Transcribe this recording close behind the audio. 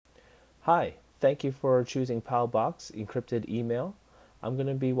Hi, thank you for choosing Paubox Encrypted Email. I'm going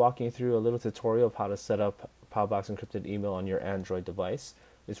to be walking you through a little tutorial of how to set up Paubox Encrypted Email on your Android device.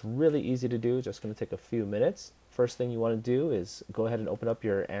 It's really easy to do, just going to take a few minutes. First thing you want to do is go ahead and open up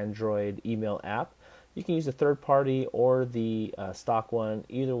your Android email app. You can use the third party or the stock one.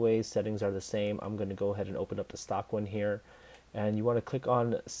 Either way, settings are the same. I'm going to go ahead and open up the stock one here. And you want to click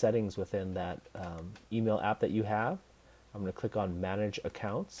on settings within that email app that you have. I'm going to click on manage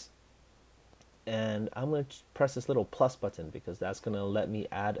accounts, and I'm going to press this little plus button because that's going to let me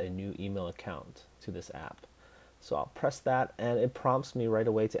add a new email account to this app. So I'll press that and it prompts me right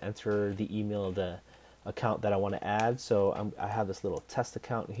away to enter the email of the account that I want to add. So I have this little test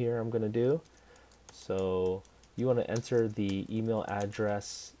account here I'm going to do. So you want to enter the email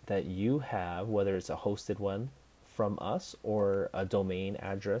address that you have, whether it's a hosted one from us or a domain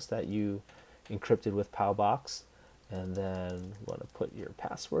address that you encrypted with Paubox. And then you want to put your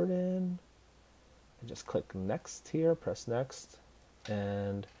password in. And just click next here, press next,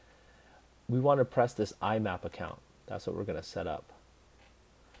 and we want to press this IMAP account. That's what we're going to set up.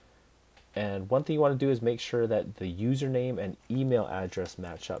 And one thing you want to do is make sure that the username and email address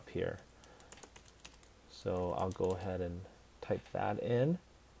match up here. So I'll go ahead and type that in.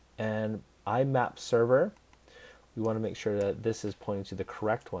 And IMAP server, we want to make sure that this is pointing to the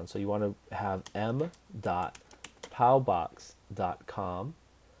correct one. So you want to have m.paubox.com.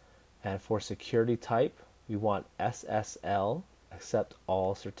 And for security type, we want SSL, accept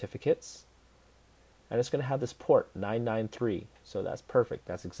all certificates. And it's going to have this port 993. So that's perfect.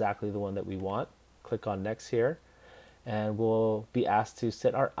 That's exactly the one that we want. Click on next here. And we'll be asked to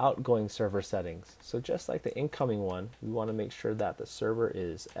set our outgoing server settings. So just like the incoming one, we want to make sure that the server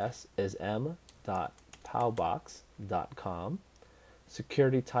is m.paubox.com.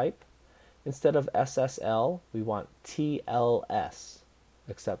 Security type, instead of SSL, we want TLS.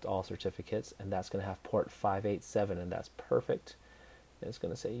 Accept all certificates, and that's going to have port 587, and that's perfect. And it's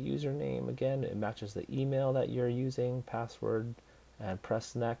going to say username again. It matches the email that you're using, password, and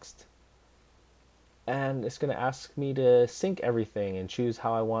press next. And it's going to ask me to sync everything and choose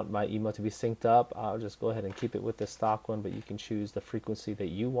how I want my email to be synced up. I'll just go ahead and keep it with the stock one, but you can choose the frequency that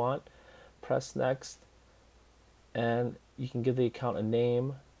you want. Press next, and you can give the account a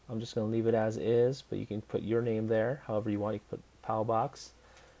name. I'm just going to leave it as is, but you can put your name there however you want. You can put Paubox,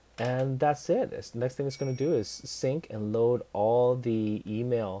 and that's it. The next thing it's going to do is sync and load all the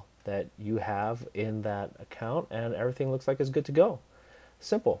email that you have in that account, and everything looks like it's good to go.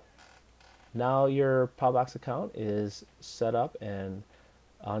 Simple. Now your Paubox account is set up and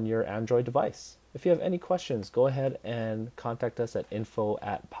on your Android device. If you have any questions, go ahead and contact us at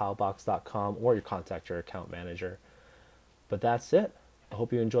info@paubox.com, or you contact your account manager. But that's it. I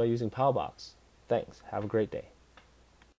hope you enjoy using Paubox. Thanks. Have a great day.